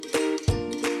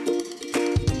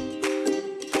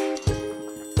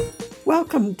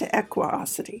Welcome to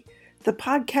Equiosity, the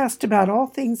podcast about all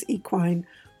things equine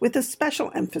with a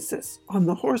special emphasis on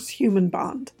the horse-human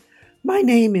bond. My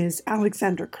name is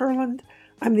Alexandra Kurland.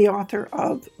 I'm the author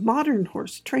of Modern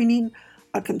Horse Training,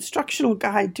 a constructional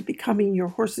guide to becoming your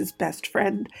horse's best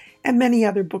friend, and many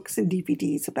other books and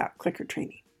DVDs about clicker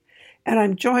training. And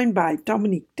I'm joined by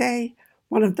Dominique,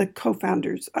 one of the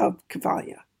co-founders of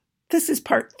Cavalia. This is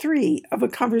part 3 of a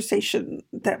conversation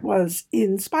that was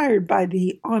inspired by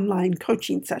the online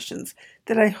coaching sessions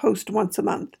that I host once a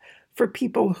month for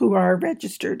people who are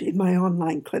registered in my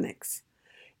online clinics.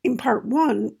 In part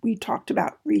 1, we talked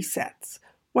about resets,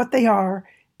 what they are,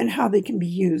 and how they can be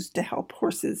used to help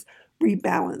horses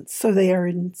rebalance so they are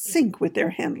in sync with their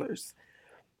handlers.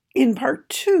 In part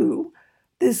 2,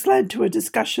 this led to a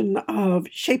discussion of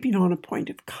shaping on a point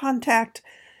of contact,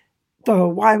 the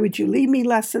Why Would You Leave Me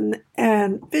lesson,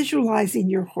 and visualizing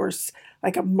your horse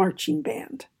like a marching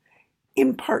band.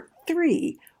 In part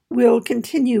 3, we'll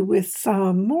continue with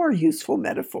some more useful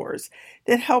metaphors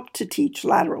that help to teach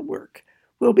lateral work.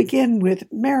 We'll begin with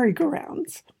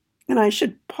merry-go-rounds, and I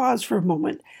should pause for a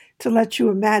moment to let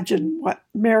you imagine what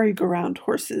merry-go-round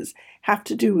horses have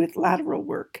to do with lateral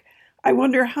work. I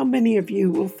wonder how many of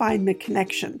you will find the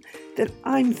connection that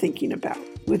I'm thinking about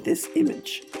with this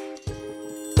image.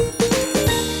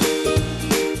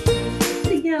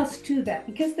 Else to that,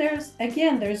 because there's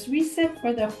reset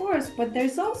for the horse, but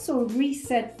there's also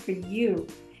reset for you.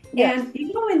 Yes. And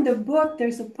in the book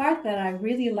there's a part that I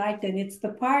really liked, and it's the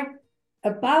part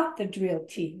about the drill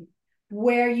team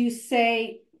where you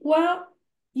say, well,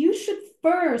 you should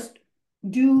first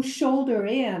do shoulder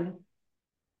in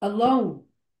alone.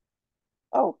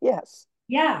 Oh, yes.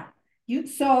 Yeah.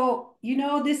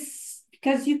 This,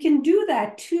 because you can do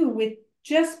that too with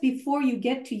just before you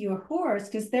get to your horse,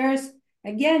 because there's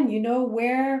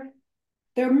where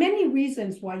there are many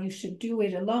reasons why you should do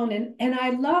it alone. And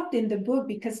I loved in the book,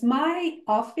 because my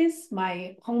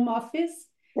home office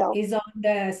is on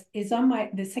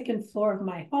the second floor of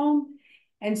my home.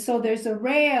 And so there's a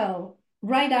rail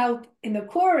right out in the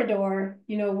corridor,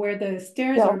 where the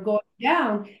stairs are going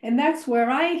down. And that's where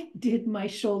I did my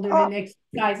shoulder in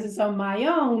exercises on my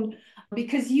own,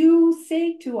 because you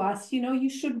say to us, you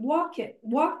should walk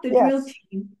the drill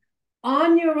team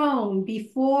on your own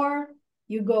before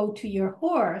you go to your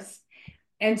horse.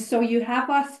 And so you have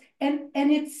us, and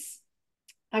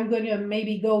I'm going to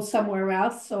maybe go somewhere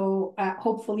else. So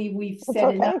hopefully we've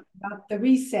said enough about the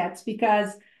resets,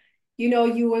 because,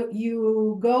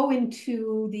 you go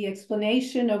into the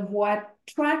explanation of what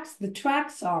the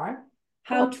tracks are,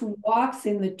 how to walk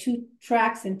in the 2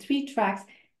 tracks and 3 tracks.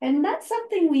 And that's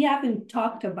something we haven't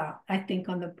talked about, I think,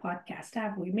 on the podcast,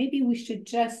 have we? Maybe we should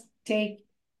just take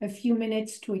a few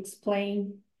minutes to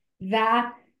explain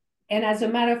that. And as a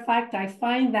matter of fact, I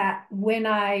find that when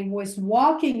I was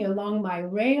walking along my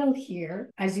rail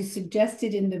here, as you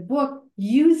suggested in the book,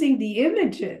 using the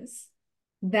images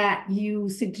that you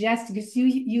suggested, because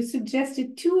you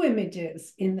suggested 2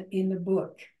 images in the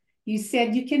book. You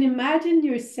said you can imagine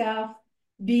yourself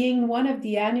being one of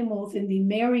the animals in the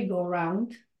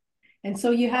merry-go-round. And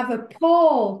so you have a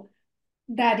pole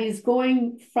that is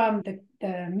going from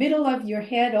the middle of your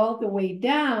head all the way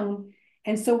down.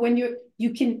 And so when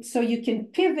you can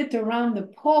pivot around the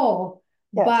pole,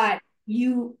 but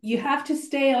you have to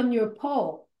stay on your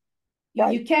pole.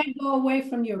 You can't go away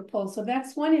from your pole. So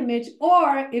that's one image.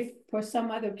 Or if for some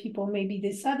other people, maybe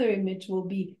this other image will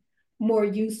be more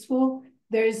useful.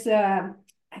 There's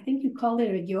I think you call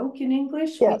it a yoke in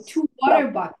English, with 2 water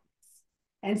buckets.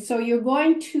 And so you're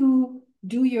going to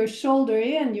do your shoulder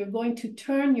in, you're going to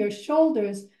turn your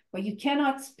shoulders, but you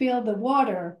cannot spill the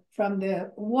water from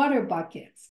the water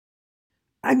buckets.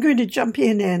 I'm going to jump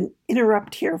in and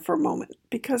interrupt here for a moment,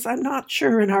 because I'm not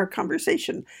sure in our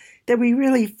conversation that we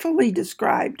really fully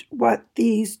described what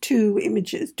these 2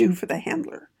 images do for the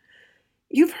handler.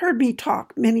 You've heard me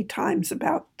talk many times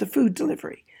about the food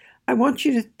delivery. I want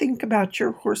you to think about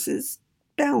your horse's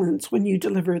balance when you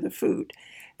deliver the food.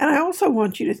 And I also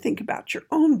want you to think about your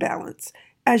own balance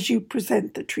as you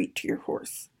present the treat to your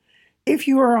horse. If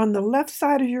you are on the left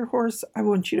side of your horse, I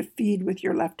want you to feed with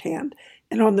your left hand,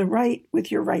 and on the right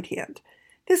with your right hand.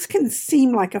 This can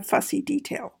seem like a fussy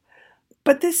detail,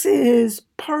 but this is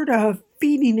part of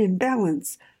feeding in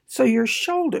balance, so your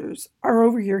shoulders are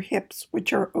over your hips,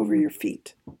 which are over your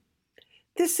feet.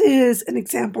 This is an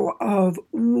example of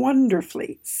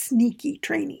wonderfully sneaky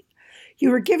training.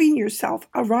 You are giving yourself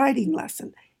a riding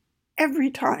lesson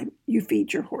every time you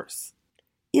feed your horse.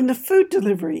 In the food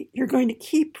delivery, you're going to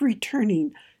keep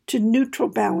returning to neutral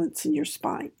balance in your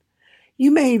spine. You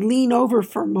may lean over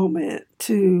for a moment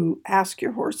to ask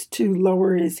your horse to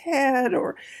lower his head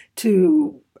or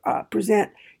to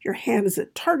present your hand as a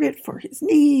target for his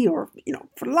knee or,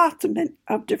 for lots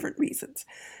of different reasons.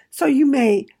 So you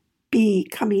may be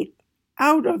coming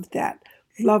out of that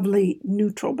lovely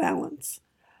neutral balance.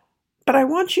 But I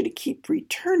want you to keep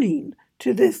returning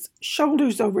to this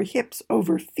shoulders over hips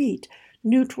over feet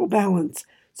neutral balance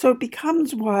so it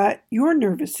becomes what your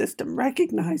nervous system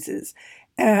recognizes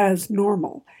as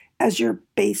normal, as your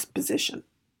base position.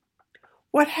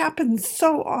 What happens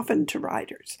so often to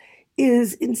riders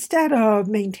is instead of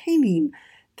maintaining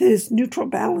this neutral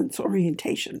balance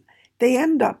orientation, they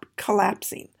end up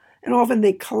collapsing, and often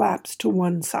they collapse to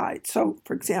one side. So,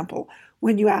 for example,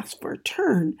 when you ask for a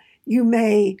turn, you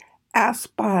may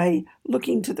ask by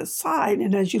looking to the side,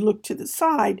 and as you look to the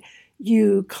side,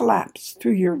 you collapse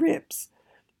through your ribs.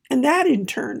 And that in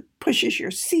turn pushes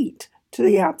your seat to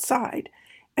the outside,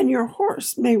 and your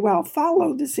horse may well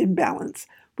follow this imbalance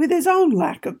with his own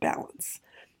lack of balance.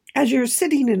 As you're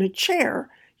sitting in a chair,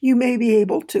 you may be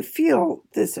able to feel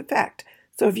this effect.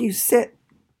 So if you sit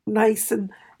nice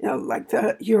and like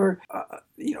you're a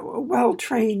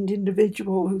well-trained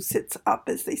individual who sits up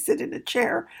as they sit in a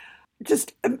chair,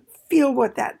 just feel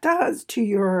what that does to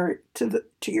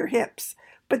your hips.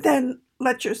 But then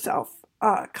let yourself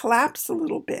collapse a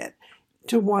little bit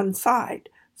to one side.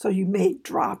 So you may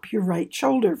drop your right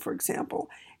shoulder, for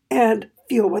example, and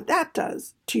feel what that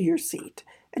does to your seat.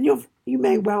 And you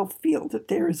may well feel that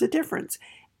there is a difference.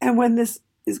 And when this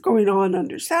is going on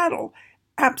under saddle,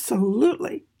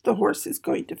 absolutely the horse is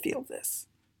going to feel this.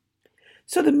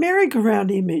 So the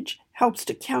merry-go-round image helps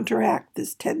to counteract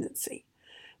this tendency.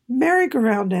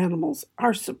 Merry-go-round animals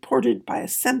are supported by a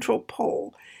central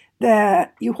pole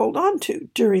that you hold on to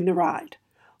during the ride.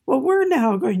 Well, we're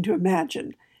now going to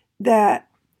imagine that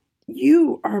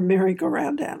you are a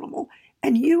merry-go-round animal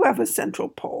and you have a central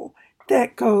pole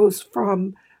that goes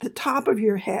from the top of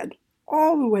your head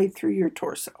all the way through your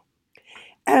torso,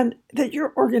 and that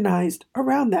you're organized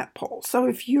around that pole. So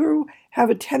if you have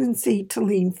a tendency to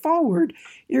lean forward,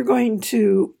 you're going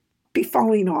to be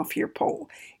falling off your pole.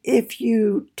 If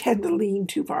you tend to lean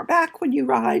too far back when you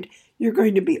ride, you're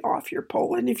going to be off your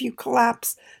pole. And if you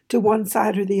collapse to one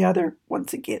side or the other,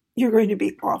 once again, you're going to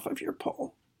be off of your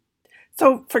pole.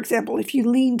 So, for example, if you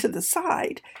lean to the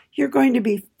side, you're going to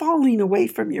be falling away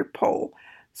from your pole,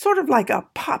 sort of like a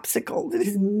popsicle that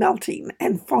is melting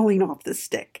and falling off the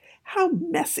stick. How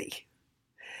messy.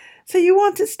 So you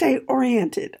want to stay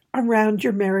oriented around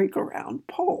your merry-go-round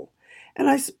pole. And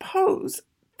I suppose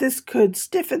this could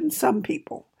stiffen some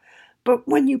people. But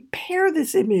when you pair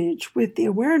this image with the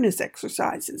awareness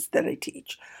exercises that I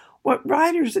teach, what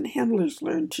riders and handlers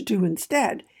learn to do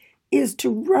instead is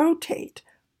to rotate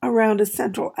around a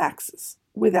central axis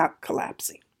without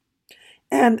collapsing.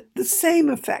 And the same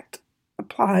effect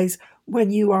applies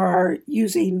when you are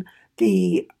using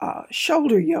the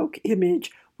shoulder yoke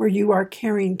image where you are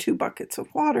carrying 2 buckets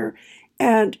of water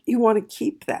and you want to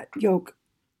keep that yoke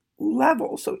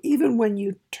level. So even when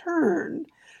you turn,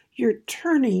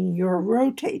 you're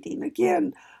rotating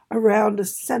again around a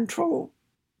central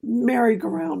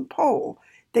merry-go-round pole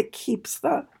that keeps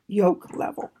the yoke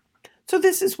level. So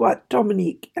this is what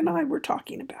Dominique and I were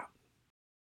talking about.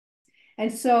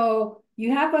 And so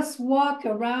you have us walk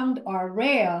around our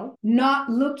rail, not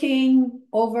looking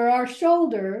over our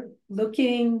shoulder,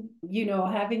 looking,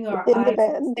 having our eyes in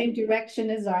the same direction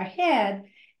as our head.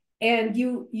 And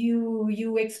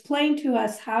you explain to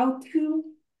us how to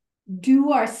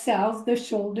do ourselves the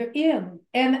shoulder in.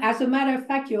 And as a matter of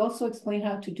fact, you also explain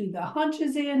how to do the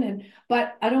hunches in.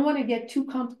 But I don't want to get too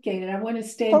complicated. I want to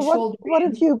stay in shoulder in. What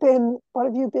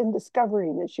have you been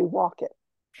discovering as you walk it?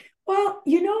 Well,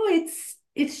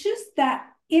 it's just that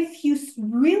if you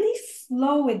really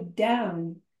slow it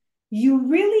down, you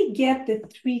really get the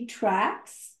 3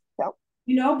 tracks.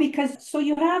 Yep. Because so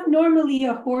you have normally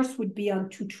a horse would be on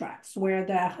 2 tracks where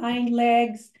the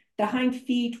hind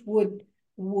feet would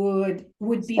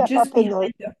be Step just up in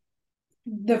behind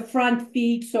the front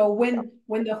feet. So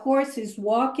when the horse is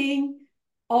walking,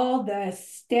 all the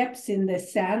steps in the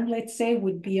sand, let's say,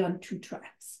 would be on 2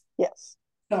 tracks. Yes.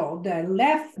 So the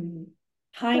left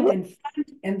hind and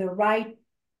front and the right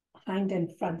hind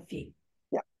and front feet.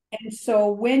 Yeah. And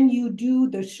so when you do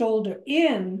the shoulder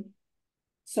in,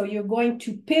 so you're going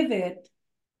to pivot,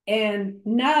 and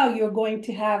now you're going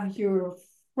to have your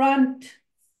front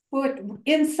foot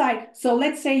inside. So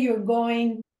let's say you're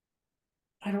going,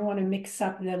 I don't want to mix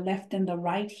up the left and the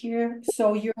right here.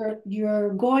 So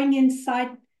you're going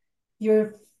inside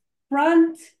your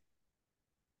front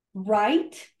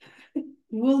right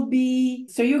will be,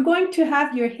 so you're going to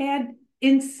have your head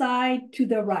inside to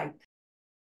the right.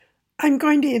 I'm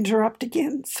going to interrupt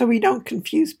again so we don't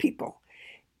confuse people.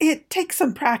 It takes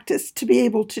some practice to be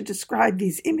able to describe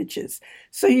these images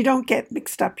so you don't get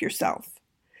mixed up yourself.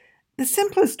 The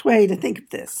simplest way to think of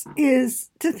this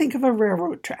is to think of a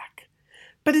railroad track,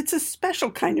 but it's a special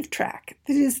kind of track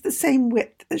that is the same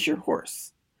width as your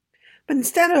horse. But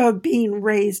instead of being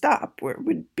raised up where it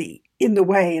would be in the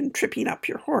way and tripping up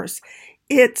your horse,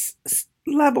 it's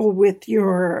level with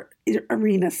your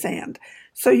arena sand.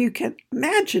 So you can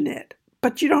imagine it,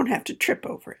 but you don't have to trip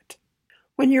over it.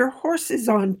 When your horse is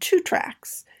on two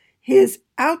tracks, his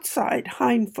outside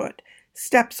hind foot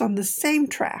steps on the same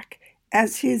track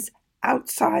as his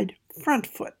outside front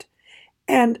foot,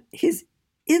 and his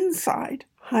inside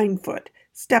hind foot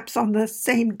steps on the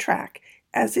same track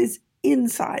as his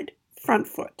inside front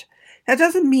foot. That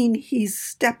doesn't mean he's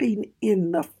stepping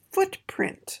in the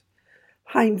footprint.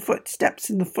 Hind foot steps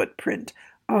in the footprint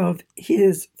of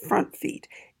his front feet.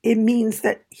 It means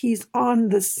that he's on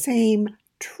the same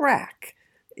track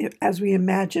as we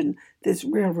imagine this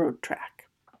railroad track.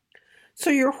 So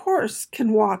your horse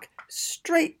can walk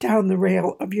straight down the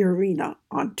rail of your arena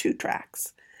on two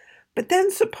tracks. But then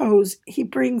suppose he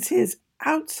brings his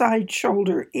outside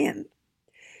shoulder in.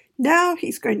 Now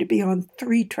he's going to be on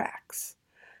three tracks.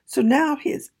 So now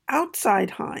his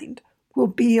outside hind will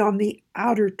be on the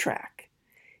outer track.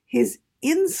 His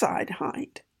inside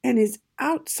hind and his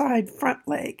outside front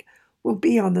leg will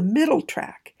be on the middle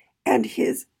track, and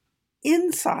his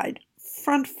inside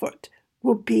front foot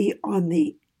will be on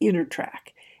the inner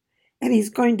track. And he's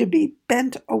going to be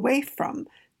bent away from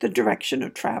the direction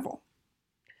of travel.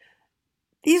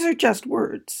 These are just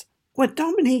words. What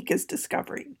Dominique is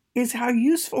discovering is how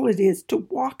useful it is to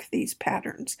walk these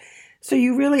patterns so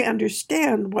you really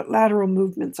understand what lateral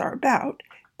movements are about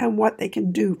and what they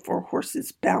can do for a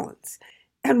horse's balance.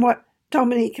 And what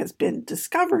Dominique has been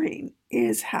discovering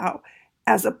is how,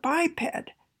 as a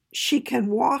biped, she can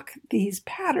walk these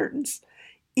patterns,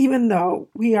 even though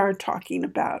we are talking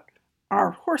about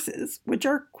our horses, which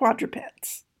are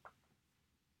quadrupeds.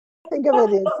 Think of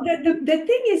it as The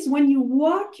thing is, when you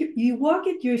walk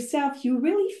it yourself, you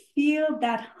really feel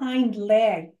that hind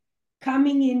leg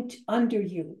coming in under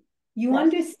you. You Yes.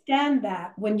 understand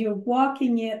that when you're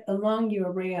walking it along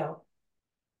your rail.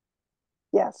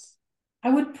 yes. I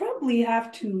would probably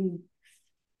have to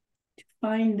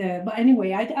find but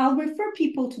anyway, I'll refer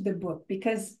people to the book,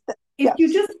 because if you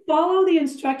Yes. just follow the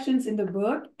instructions in the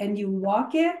book and you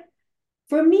walk it,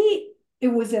 for me, it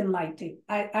was enlightening.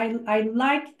 I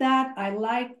like that. I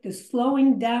like the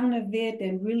slowing down of it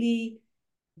and really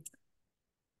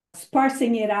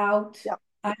sparsing it out. Yep.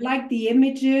 I like the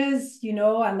images,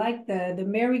 I like the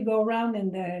merry-go-round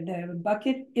and the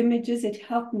bucket images. It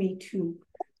helped me to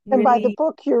And by the really,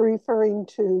 book, you're referring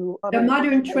to the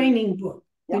modern training book,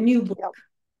 the Yep. new book. Yep.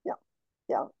 Yep.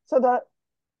 Yeah. So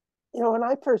when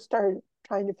I first started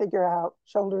trying to figure out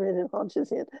shoulder in and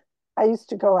haunches in, I used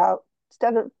to go out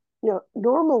instead of,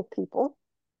 normal people,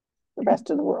 the rest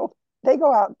of the world, they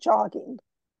go out jogging.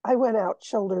 I went out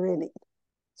shoulder inning.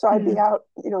 So I'd be out,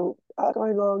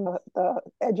 going along the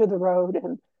edge of the road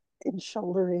and in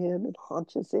shoulder in and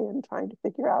haunches in, trying to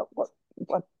figure out what it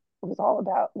was all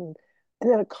about. And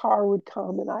then a car would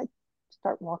come and I'd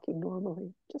start walking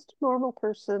normally, just a normal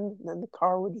person. And then the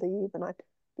car would leave and I'd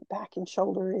be back in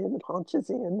shoulder in and haunches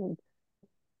in.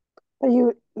 But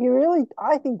you really,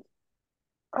 I think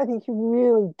you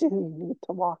really do need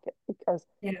to walk it, because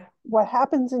Yeah. what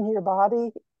happens in your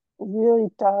body really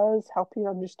does help you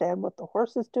understand what the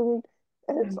horse is doing.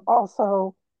 And it's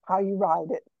also how you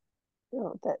ride it,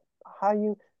 that how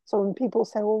you, so when people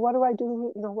say, well, what do I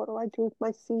do? What do I do with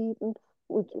my seat? And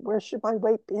where should my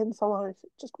weight be? And so on. I say,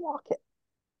 just walk it.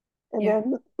 And Yeah.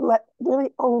 then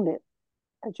really own it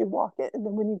as you walk it. And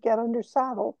then when you get under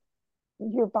saddle,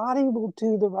 your body will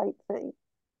do the right thing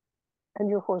and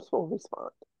your horse will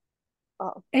respond.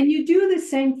 And you do the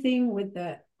same thing with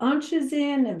the haunches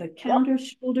in and the Yep. counter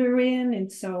shoulder in.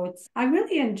 And so I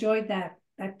really enjoyed that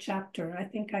chapter. I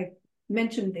think I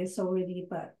mentioned this already,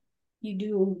 but you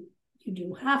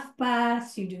do half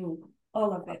pass, you do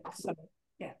all of it. So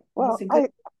yeah. Well,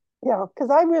 because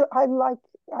I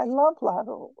love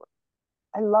lateral work.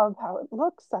 I love how it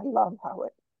looks. I love how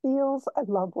it feels. I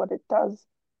love what it does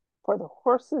for the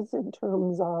horses in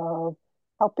terms of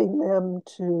helping them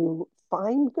to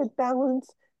find good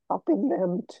balance, helping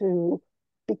them to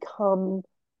become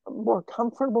more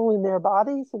comfortable in their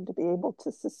bodies and to be able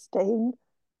to sustain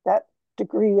that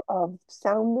degree of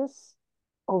soundness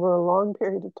over a long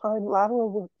period of time. Lateral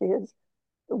work is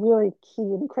really key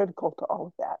and critical to all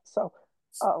of that. So,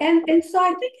 and so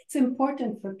I think it's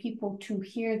important for people to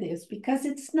hear this, because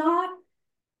it's not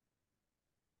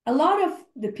a lot of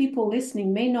the people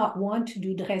listening may not want to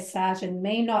do dressage and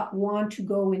may not want to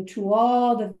go into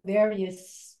all the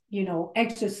various,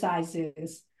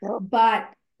 exercises, Yeah.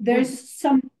 but there's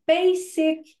some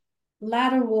basic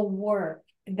lateral work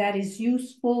that is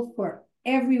useful for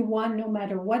everyone, no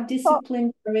matter what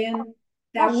discipline you're in,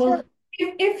 that will,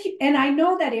 sure. and I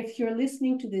know that if you're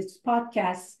listening to this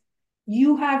podcast,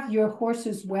 you have your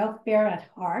horse's welfare at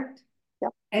heart.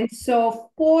 Yep. And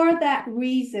so for that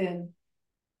reason,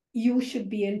 you should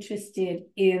be interested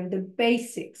in the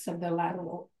basics of the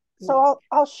lateral. So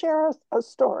I'll share a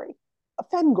story, a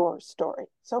Fengor story.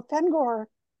 So Fengor,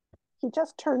 he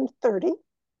just turned 30.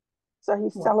 So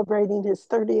he's celebrating his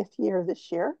 30th year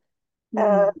this year.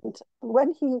 And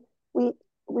when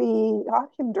we got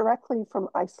him directly from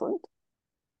Iceland.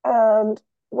 And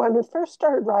when we first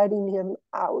started riding him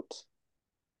out,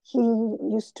 he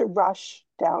used to rush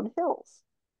down hills.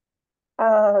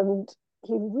 And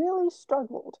he really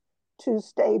struggled to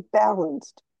stay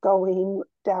balanced going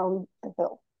down the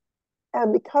hill.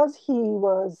 And because he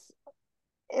was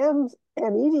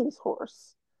Annie's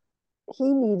horse,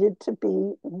 he needed to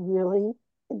be really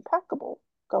impeccable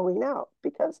going out,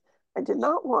 because I did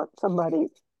not want somebody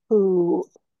who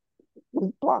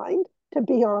was blind to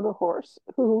be on a horse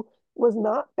who was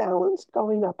not balanced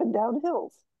going up and down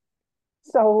hills.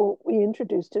 So we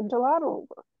introduced him to lateral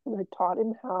work, and I taught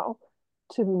him how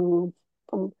to move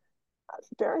from a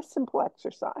very simple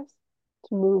exercise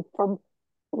to move from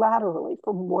laterally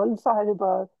from one side of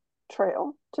a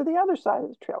trail to the other side of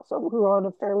the trail. So we were on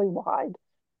a fairly wide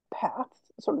path,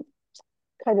 sort of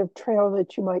kind of trail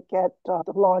that you might get, the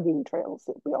logging trails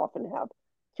that we often have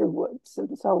through woods.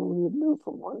 And so we would move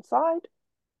from one side,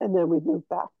 and then we'd move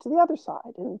back to the other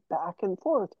side and back and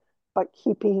forth, but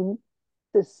keeping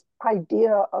this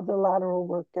idea of the lateral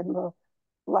work and the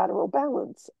lateral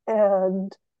balance.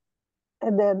 And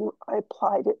then I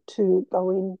applied it to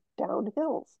going down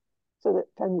hills, so that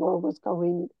Fenmore was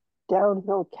going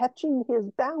downhill, catching his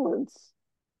balance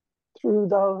through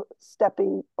the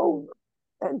stepping over,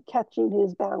 and catching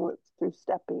his balance through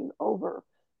stepping over.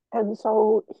 And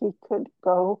so he could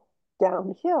go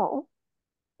downhill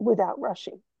without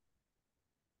rushing.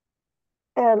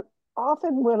 And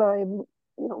often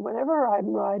whenever I'm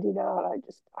riding out, I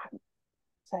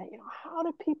say, how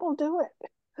do people do it?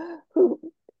 Who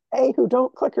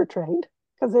don't clicker train?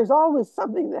 Because there's always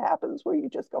something that happens where you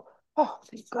just go, oh,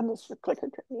 thank goodness for clicker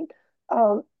training.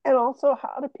 And also,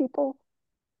 how do people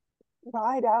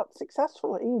ride out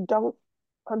successfully who don't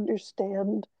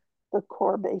understand the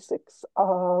core basics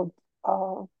of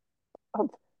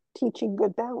teaching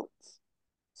good balance?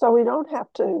 So we don't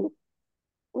have to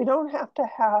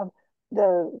have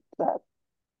the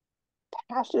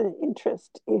passionate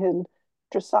interest in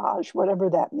dressage, whatever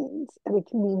that means. And it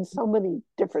can mean so many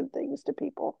different things to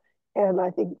people. And I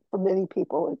think for many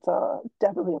people, it's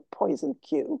definitely a poison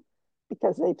cue,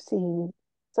 because they've seen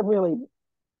some really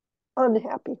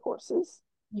unhappy horses.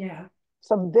 Yeah.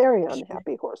 Some very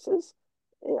unhappy horses.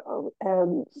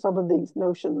 And some of these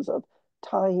notions of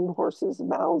tying horses'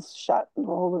 mouths shut and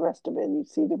all the rest of it. And you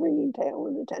see the ringing tail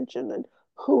and the tension, and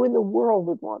who in the world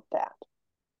would want that?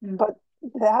 But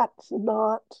that's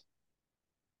not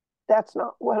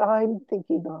what I'm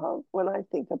thinking of when I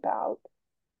think about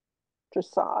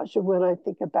dressage, and when I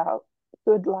think about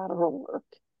good lateral work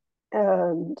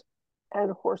and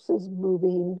horses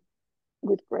moving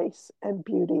with grace and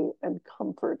beauty and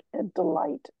comfort and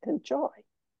delight and joy.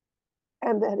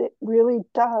 And that it really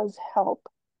does help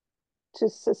to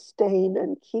sustain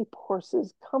and keep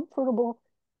horses comfortable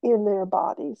in their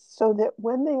bodies, so that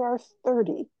when they are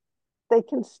 30, they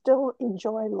can still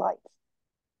enjoy life.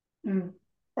 And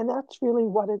that's really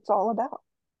what it's all about.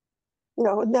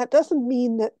 And that doesn't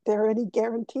mean that there are any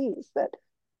guarantees that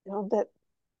you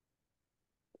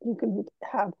can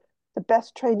have the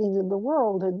best training in the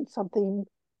world and something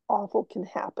awful can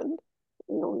happen.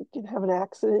 You can have an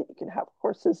accident, you can have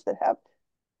horses that have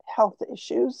health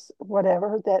issues,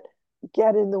 whatever, that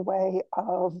get in the way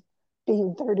of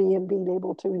being 30 and being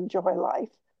able to enjoy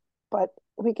life. But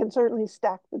we can certainly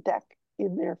stack the deck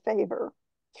in their favor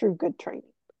through good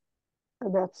training.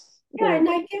 And that's and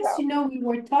I guess, we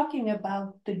were talking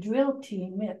about the drill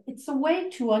team. It's a way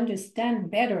to understand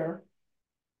better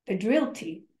the drill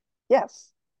team.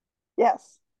 Yes.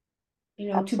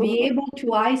 To be able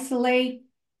to isolate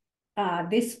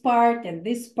this part and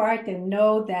this part, and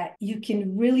know that you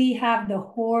can really have the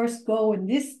horse go in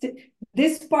this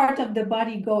part of the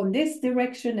body go in this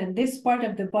direction, and this part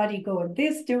of the body go in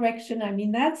this direction. I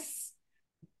mean,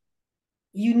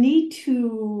 you need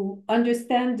to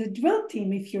understand the drill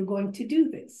team if you're going to do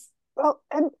this. Well,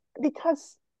 and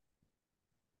because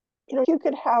you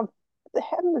could have the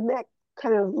head and the neck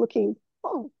kind of looking,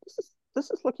 oh,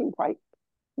 this is looking quite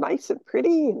nice and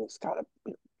pretty, and it's got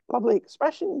a lovely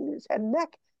expression in his head and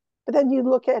neck. But then you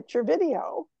look at your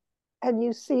video and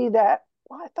you see that,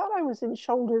 well, I thought I was in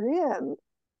shoulder in.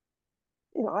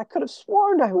 I could have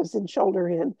sworn I was in shoulder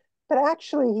in, but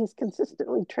actually he's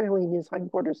consistently trailing his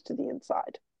hindquarters to the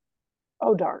inside.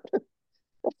 Oh, darn.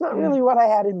 That's not really what I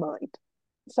had in mind.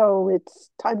 So it's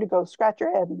time to go scratch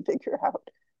your head and figure out,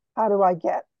 how do I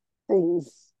get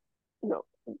things,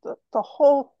 the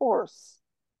whole horse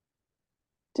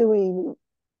doing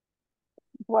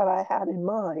what I had in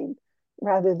mind,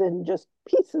 rather than just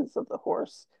pieces of the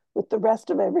horse with the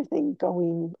rest of everything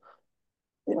going,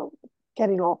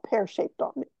 getting all pear-shaped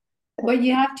on me. But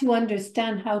you have to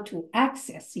understand how to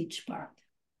access each part.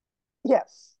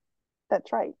 Yes,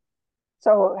 that's right.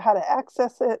 So how to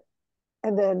access it,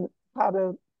 and then how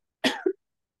to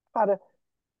how to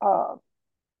uh,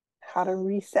 how to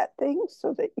reset things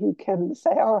so that you can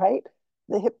say, all right,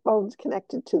 the hip bone's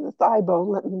connected to the thigh bone.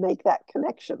 Let me make that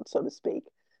connection, so to speak.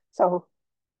 So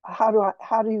how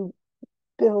do you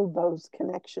build those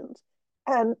connections?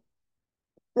 And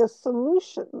the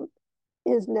solution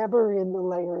is never in the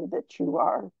layer that you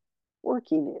are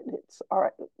working in. It's all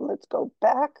right, let's go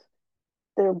back.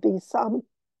 There'll be some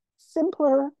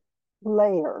simpler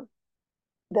layer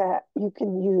that you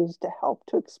can use to help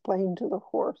to explain to the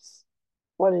horse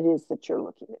what it is that you're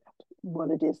looking at, what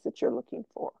it is that you're looking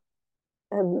for.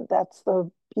 And that's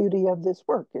the beauty of this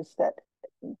work, is that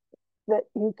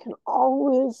you can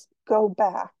always go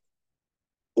back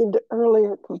into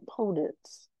earlier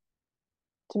components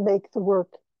to make the work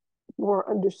more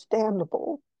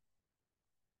understandable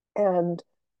and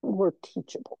more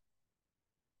teachable.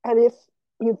 And if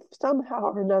you've somehow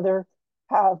or another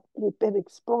you've been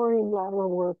exploring lateral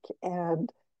work, and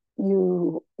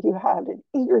you had an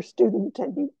eager student,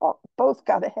 and you both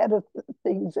got ahead of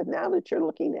things, and now that you're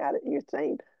looking at it, you're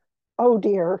saying, oh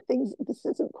dear, this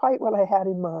isn't quite what I had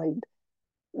in mind.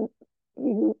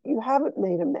 You haven't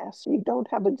made a mess. You don't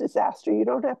have a disaster. You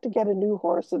don't have to get a new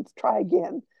horse and try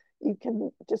again. You can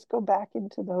just go back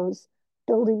into those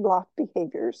building block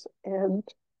behaviors and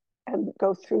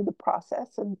go through the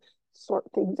process and sort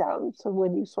things out. And so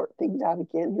when you sort things out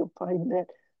again, you'll find that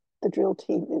the drill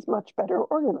team is much better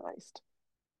organized.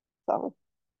 So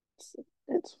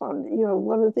it's fun.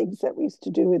 One of the things that we used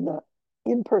to do in the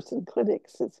in-person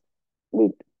clinics is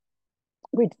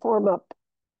we'd form up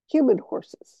human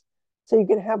horses. So you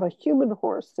can have a human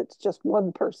horse that's just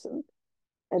one person,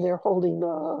 and they're holding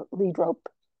a lead rope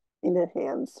in their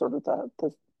hands, sort of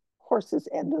the horse's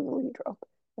end of the lead rope,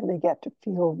 and they get to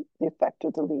feel the effect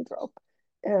of the lead rope.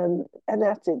 And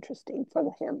that's interesting for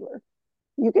the handler.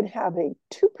 You can have a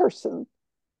two-person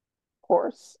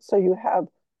horse. So you have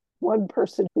one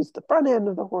person who's the front end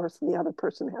of the horse, and the other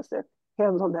person has their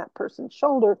hands on that person's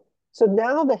shoulder. So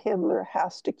now the handler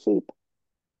has to keep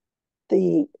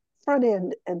the front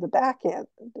end and the back end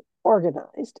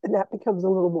organized, and that becomes a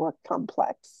little more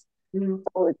complex.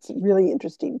 So it's really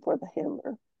interesting for the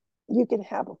handler. You can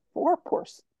have a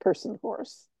four-person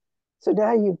horse. So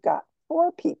now you've got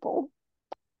four people.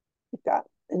 You've got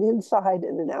an inside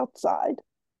and an outside,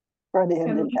 front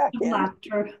end and back end.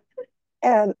 Laughter.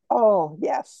 And oh,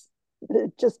 yes,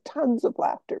 just tons of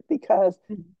laughter, because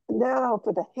now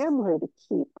for the handler to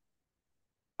keep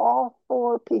all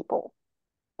four people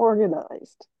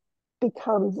organized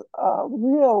becomes a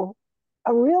real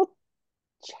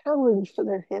challenge for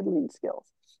their handling skills.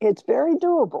 It's very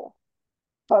doable,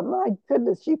 but my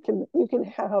goodness, you can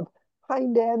have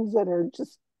hind ends that are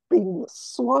just being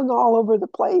swung all over the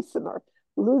place and are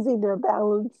losing their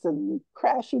balance and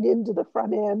crashing into the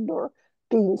front end, or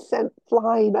being sent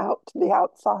flying out to the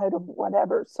outside of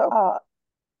whatever. So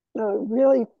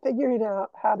really figuring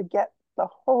out how to get the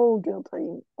whole drill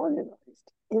team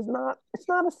organized it's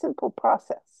not a simple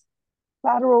process.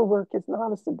 Lateral work is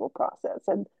not a simple process,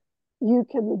 and you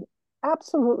can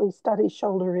absolutely study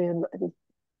shoulder in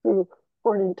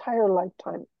for an entire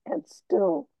lifetime and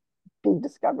still be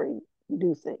discovering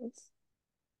new things,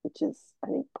 which is, I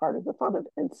think, part of the fun of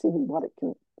it, and seeing what it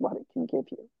can give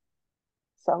you.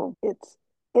 So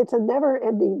it's a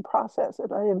never-ending process,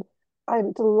 and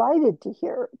I'm delighted to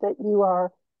hear that you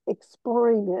are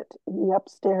exploring it in the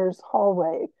upstairs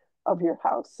hallway of your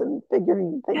house and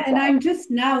figuring things And out. I'm just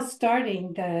now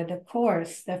starting the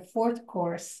course, the fourth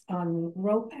course on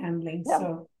rope handling. Yeah.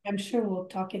 So I'm sure we'll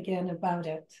talk again about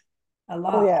it a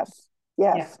lot. Oh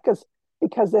yes,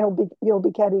 because you'll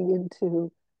be getting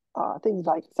into things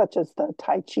like such as the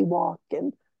Tai Chi walk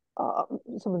and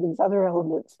some of these other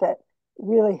elements that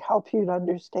really help you to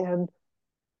understand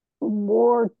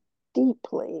more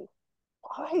deeply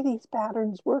why these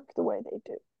patterns work the way they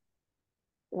do.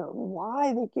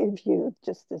 Why they give you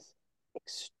just this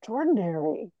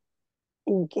extraordinary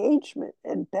engagement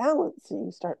and balance. And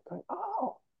you start going,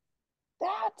 oh,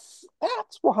 that's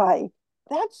why.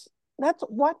 That's that's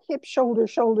what hip shoulder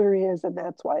shoulder is, and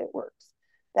that's why it works.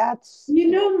 That's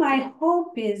My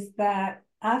hope is that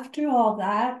after all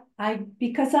that,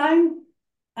 because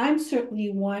I'm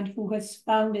certainly one who has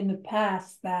found in the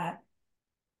past that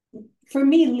for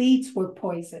me, leads were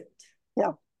poisoned.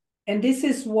 yeah. And this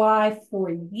is why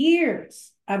for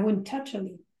years I wouldn't touch a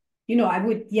lead.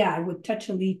 I would touch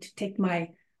a lead to take my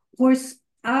horse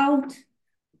out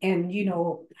and,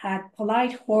 had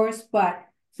polite horse. But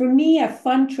for me, a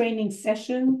fun training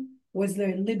session was the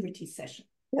liberty session.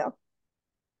 Yeah.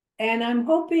 And I'm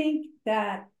hoping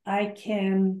that I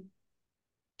can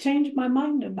change my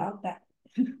mind about that.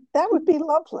 That would be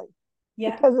lovely.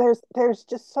 Yeah. Because there's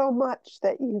just so much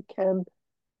that you can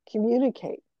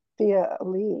communicate via a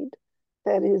lead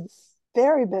that is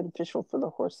very beneficial for the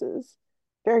horses,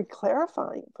 very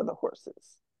clarifying for the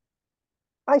horses.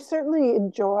 I certainly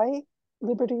enjoy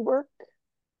liberty work.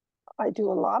 I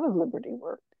do a lot of liberty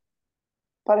work,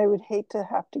 but I would hate to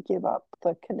have to give up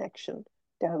the connection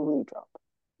down a lead rope.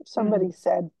 If somebody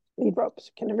said, lead ropes,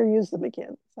 can never use them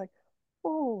again, it's like,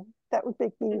 oh, that would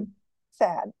make me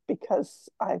sad because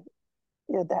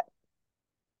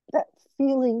that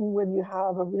feeling when you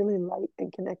have a really light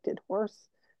and connected horse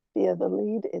via the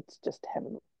lead, it's just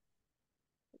heavenly.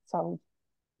 So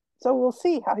we'll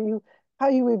see how you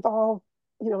evolve,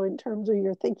 in terms of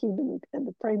your thinking and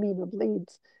the framing of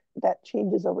leads. That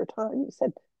changes over time. You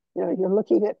said, you're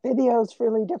looking at videos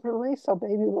really differently, so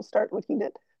maybe we'll start looking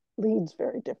at leads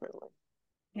very differently.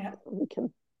 Yeah. We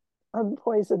can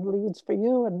unpoison leads for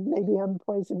you and maybe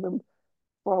unpoison them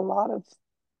for a lot of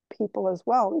people as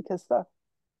well, because the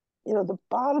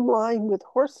bottom line with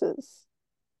horses,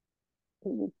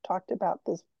 and we talked about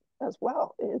this as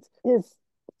well, is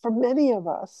for many of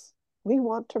us, we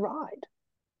want to ride.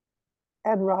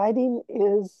 And riding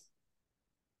is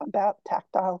about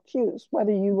tactile cues.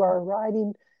 Whether you are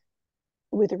riding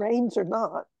with reins or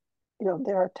not,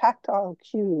 there are tactile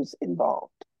cues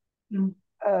involved. Mm.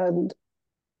 And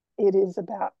it is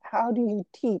about how do you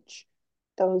teach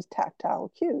those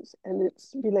tactile cues? And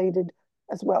it's related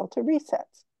as well to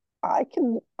resets. I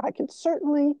can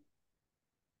certainly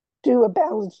do a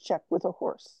balance check with a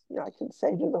horse. I can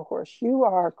say to the horse, you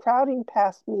are crowding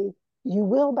past me, you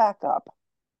will back up.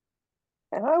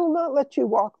 And I will not let you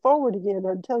walk forward again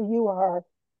until you are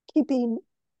keeping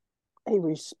a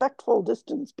respectful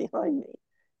distance behind me.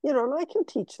 And I can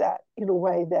teach that in a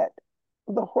way that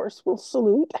the horse will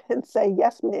salute and say,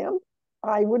 yes, ma'am,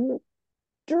 I wouldn't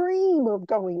dream of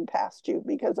going past you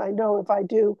because I know if I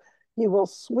do, you will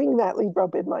swing that lead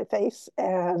rope in my face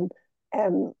and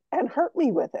hurt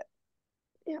me with it.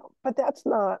 But that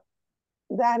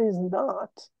is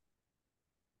not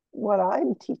what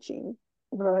I'm teaching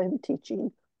when I'm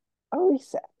teaching a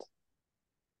reset.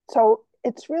 So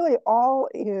it's really all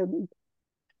in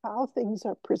how things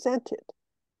are presented.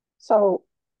 So,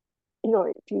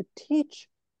 if you teach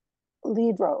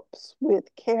lead ropes with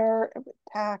care and with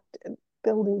tact and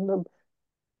building them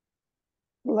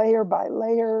layer by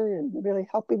layer and really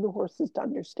helping the horses to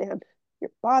understand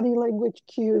your body language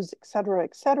cues, et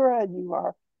cetera, and you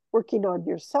are working on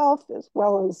yourself as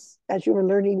well as you are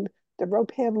learning the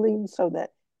rope handling so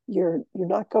that you're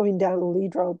not going down a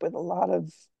lead rope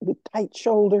with tight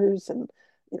shoulders and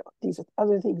these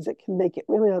other things that can make it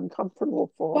really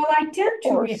uncomfortable for. Well, I tend to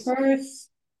horse. rehearse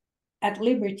at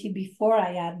liberty before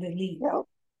I add the lead.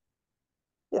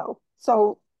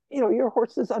 So your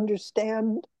horses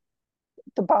understand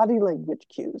the body language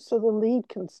cues, so the lead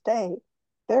can stay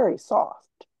very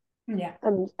soft. Yeah.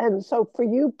 And so for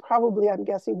you, probably, I'm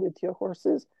guessing with your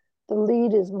horses, the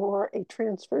lead is more a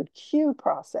transferred cue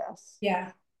process.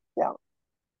 Yeah. Yeah.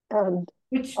 And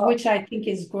which I think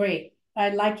is great. I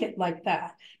like it like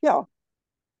that. Yeah.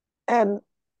 And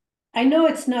I know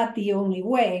it's not the only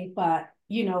way, but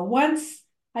once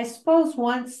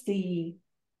the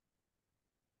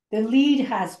lead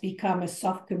has become a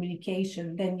soft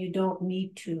communication, then you don't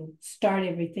need to start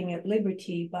everything at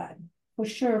liberty. But for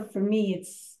sure, for me,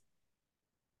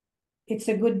 it's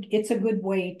a good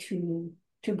way to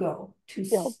go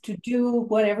to do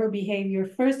whatever behavior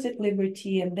first at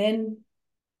liberty, and then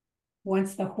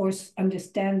once the horse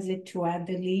understands it, to add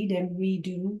the lead and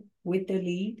redo with the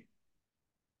lead.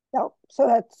 Yeah, so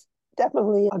that's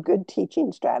definitely a good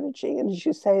teaching strategy. And as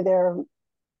you say, there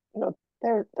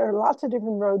are lots of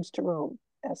different roads to Rome,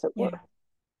 as it were. Yeah.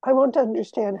 I want to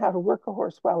understand how to work a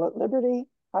horse well at liberty,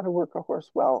 how to work a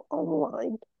horse well on the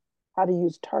line. how to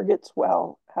use targets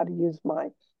well, how to use my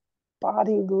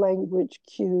body language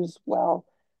cues well,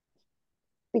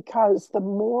 because the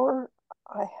more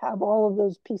I have all of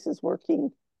those pieces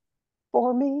working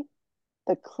for me,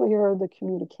 the clearer the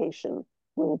communication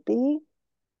will be,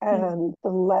 and the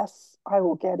less I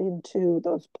will get into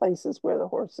those places where the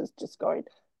horse is just going,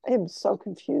 I am so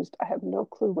confused. I have no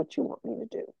clue what you want me to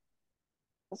do.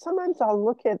 Sometimes I'll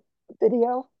look at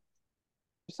video.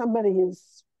 Somebody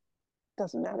is,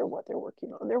 doesn't matter what they're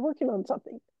working on. They're working on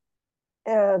something.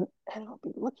 And I'll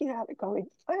be looking at it going,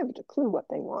 I haven't a clue what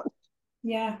they want.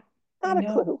 Yeah, I Not a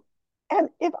know. clue. And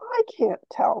if I can't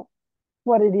tell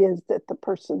what it is that the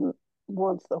person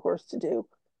wants the horse to do,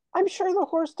 I'm sure the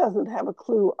horse doesn't have a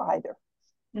clue either.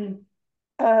 Mm.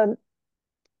 And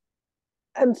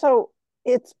and so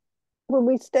it's when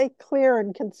we stay clear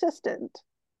and consistent,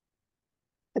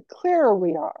 the clearer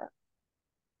we are,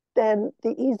 then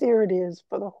the easier it is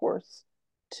for the horse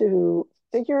to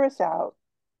figure us out,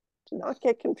 to not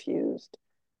get confused,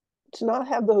 to not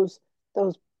have those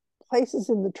places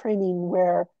in the training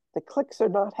where the clicks are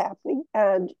not happening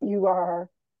and you are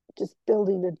just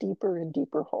building a deeper and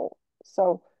deeper hole.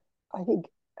 So I think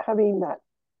having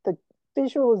the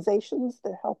visualizations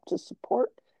that help to support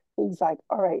things like,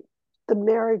 all right, the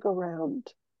merry-go-round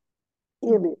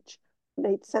image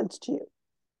made sense to you.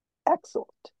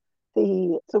 Excellent.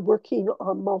 The working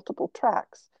on multiple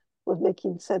tracks was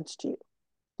making sense to you.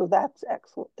 So that's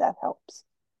excellent. That helps.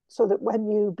 So that when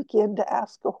you begin to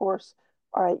ask a horse,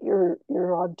 all right,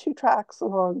 you're on 2 tracks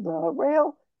along the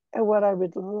rail, and what I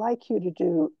would like you to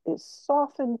do is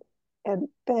soften and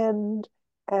bend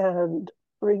and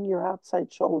bring your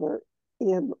outside shoulder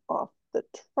in off the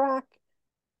track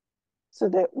so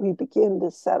that we begin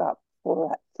to set up for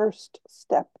that first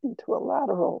step into a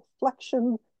lateral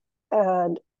flexion.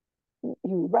 And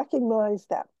you recognize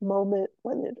that moment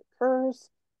when it occurs.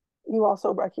 You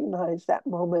also recognize that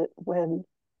moment when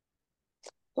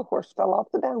the horse fell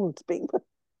off the balance beam,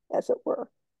 as it were,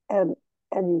 and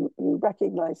you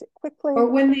recognize it quickly. Or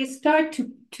when they start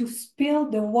to spill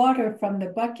the water from the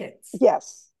buckets.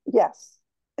 Yes, yes.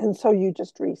 And so you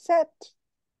just reset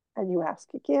and you ask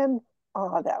again,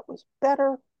 that was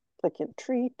better, click and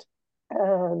treat,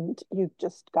 and you've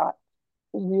just got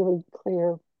really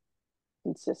clear,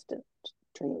 consistent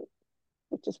training,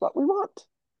 which is what we want.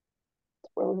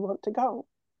 It's where we want to go.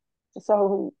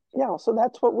 So yeah, so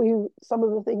that's what some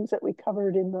of the things that we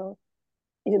covered in the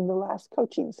last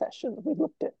coaching session. We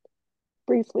looked at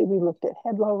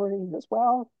head lowering as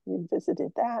well. We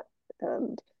visited that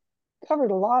and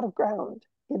covered a lot of ground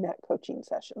in that coaching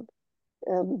session.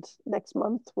 And next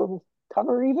month we'll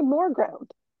cover even more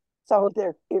ground. So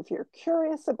if you're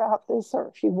curious about this, or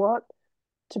if you want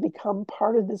to become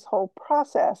part of this whole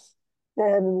process,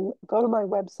 then go to my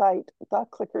website,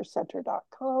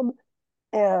 theclickercenter.com,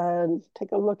 and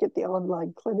take a look at the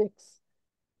online clinics.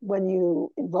 When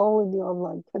you enroll in the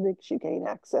online clinics, you gain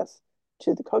access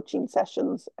to the coaching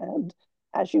sessions. And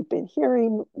as you've been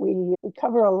hearing, we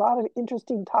cover a lot of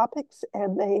interesting topics,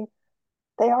 and they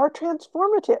are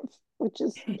transformative, which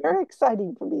is very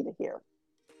exciting for me to hear.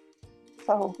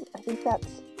 So I think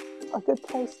that's a good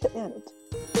place to end.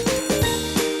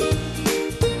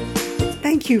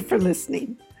 Thank you for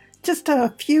listening. Just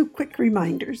a few quick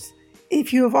reminders.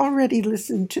 If you have already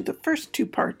listened to the first 2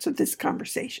 parts of this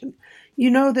conversation, you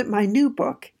know that my new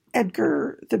book,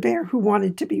 Edgar, the Bear Who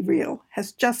Wanted to Be Real,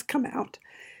 has just come out.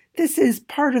 This is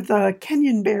part of the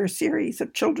Kenyon Bear series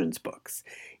of children's books.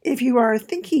 If you are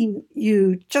thinking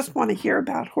you just want to hear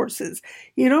about horses,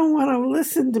 you don't want to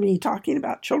listen to me talking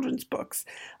about children's books,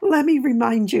 let me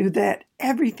remind you that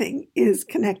everything is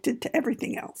connected to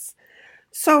everything else.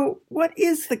 So, what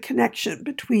is the connection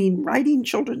between writing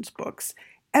children's books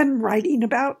and writing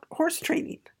about horse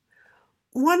training?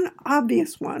 One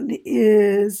obvious one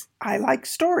is I like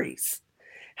stories.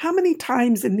 How many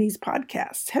times in these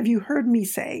podcasts have you heard me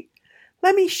say,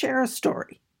 let me share a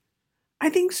story? I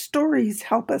think stories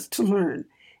help us to learn,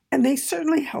 and they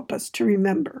certainly help us to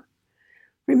remember.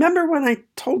 Remember when I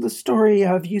told the story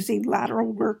of using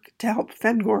lateral work to help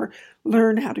Fengor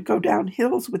learn how to go down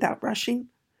hills without rushing?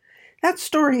 That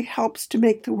story helps to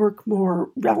make the work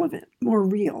more relevant, more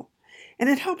real, and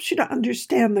it helps you to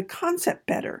understand the concept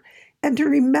better and to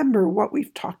remember what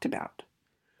we've talked about.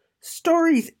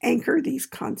 Stories anchor these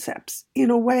concepts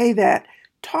in a way that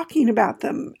talking about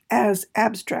them as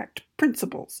abstract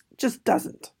principles just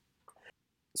doesn't.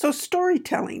 So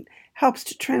storytelling helps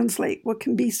to translate what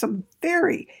can be some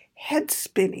very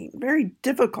head-spinning, very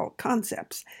difficult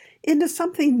concepts into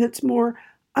something that's more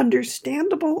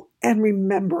understandable and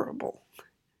rememberable.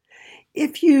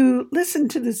 If you listen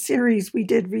to the series we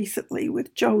did recently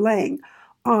with Joe Lang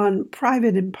on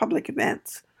private and public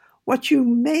events, what you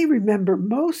may remember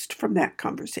most from that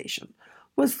conversation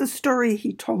was the story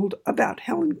he told about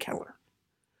Helen Keller.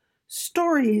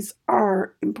 Stories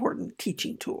are important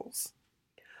teaching tools.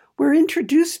 We're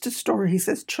introduced to stories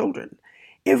as children.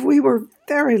 If we were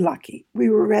very lucky, we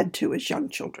were read to as young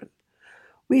children.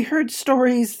 We heard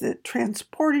stories that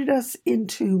transported us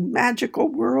into magical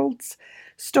worlds,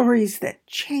 stories that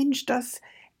changed us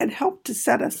and helped to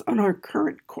set us on our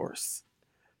current course.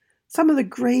 Some of the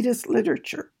greatest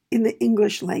literature in the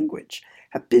English language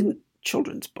have been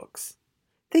children's books.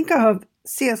 Think of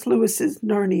C.S. Lewis's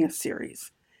Narnia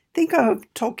series. Think of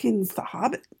Tolkien's The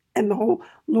Hobbit and the whole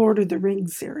Lord of the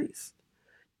Rings series.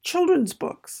 Children's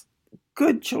books,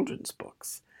 good children's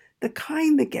books, the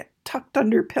kind that get tucked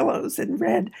under pillows and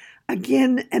read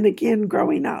again and again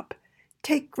growing up,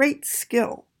 take great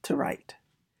skill to write.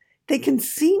 They can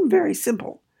seem very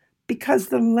simple because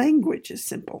the language is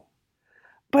simple.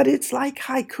 But it's like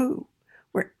haiku,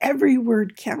 where every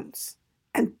word counts,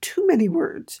 and too many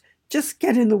words just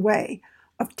get in the way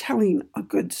of telling a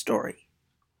good story.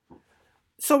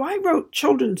 So I wrote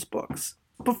children's books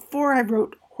before I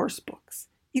wrote horse books.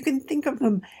 You can think of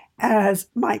them as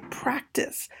my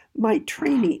practice, my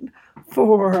training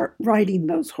for writing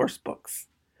those horse books.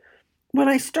 When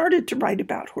I started to write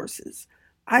about horses,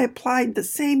 I applied the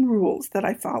same rules that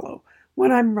I follow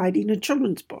when I'm writing a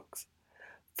children's book.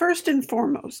 First and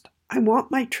foremost, I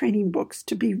want my training books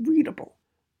to be readable.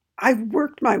 I've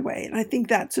worked my way, and I think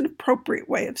that's an appropriate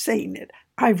way of saying it.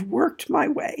 I've worked my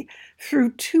way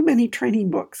through too many training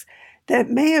books that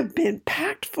may have been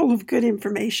packed full of good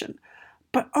information,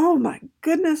 but oh my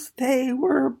goodness, they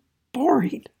were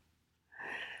boring.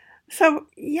 So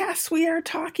yes, we are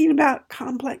talking about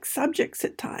complex subjects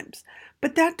at times,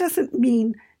 but that doesn't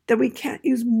mean that we can't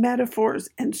use metaphors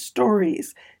and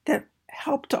stories that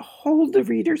help to hold the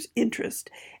reader's interest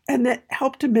and that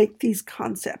help to make these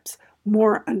concepts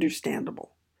more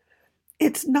understandable.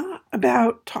 It's not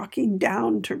about talking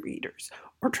down to readers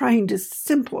or trying to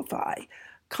simplify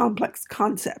complex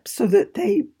concepts so that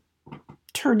they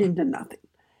turn into nothing.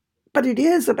 But it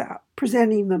is about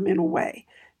presenting them in a way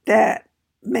that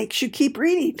makes you keep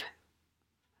reading.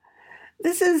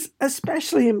 This is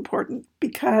especially important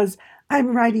because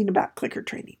I'm writing about clicker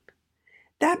training.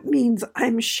 That means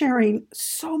I'm sharing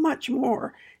so much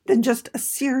more than just a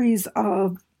series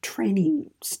of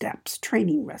training steps,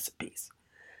 training recipes.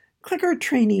 Clicker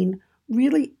training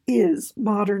really is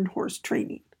modern horse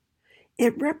training.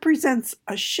 It represents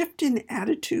a shift in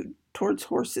attitude towards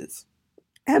horses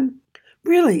and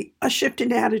really a shift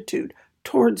in attitude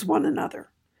towards one another.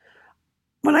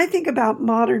 When I think about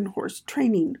modern horse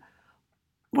training,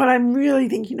 what I'm really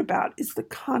thinking about is the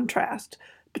contrast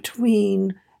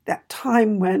between that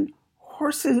time when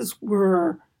horses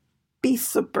were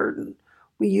beasts of burden.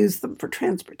 We used them for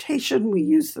transportation. We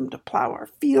used them to plow our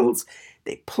fields.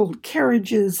 They pulled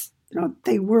carriages.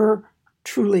 They were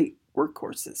truly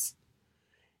workhorses.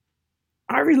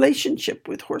 Our relationship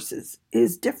with horses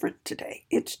is different today.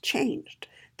 It's changed.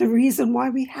 The reason why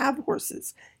we have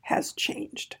horses has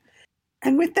changed.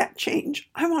 And with that change,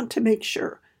 I want to make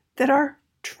sure that our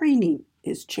training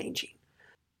is changing.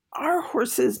 Our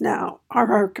horses now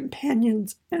are our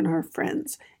companions and our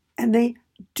friends, and they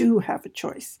do have a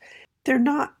choice. They're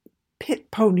not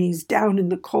pit ponies down in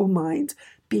the coal mines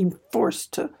being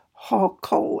forced to haul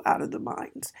coal out of the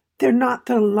mines. They're not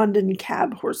the London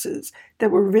cab horses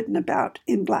that were written about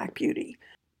in Black Beauty.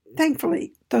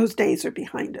 Thankfully, those days are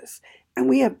behind us, and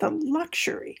we have the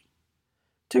luxury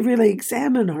to really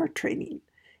examine our training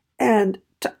and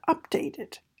to update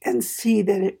it and see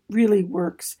that it really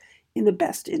works in the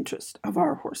best interest of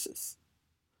our horses.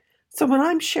 So when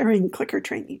I'm sharing clicker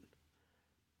training,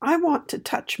 I want to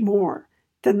touch more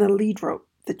than the lead rope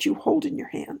that you hold in your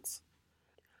hands.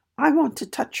 I want to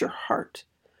touch your heart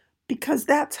because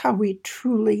that's how we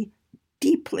truly,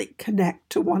 deeply connect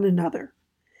to one another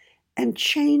and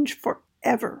change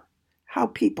forever how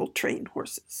people train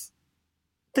horses.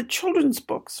 The children's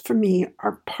books, for me,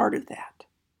 are part of that.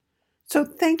 So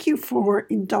thank you for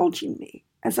indulging me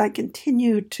as I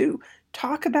continue to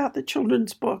talk about the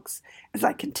children's books, as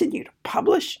I continue to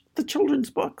publish the children's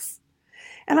books.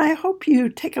 And I hope you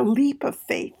take a leap of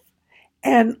faith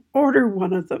and order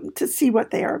one of them to see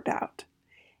what they are about.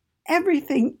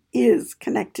 Everything is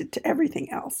connected to everything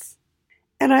else.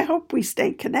 And I hope we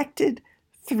stay connected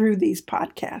through these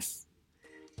podcasts.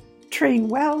 Train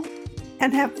well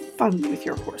and have fun with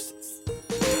your horses.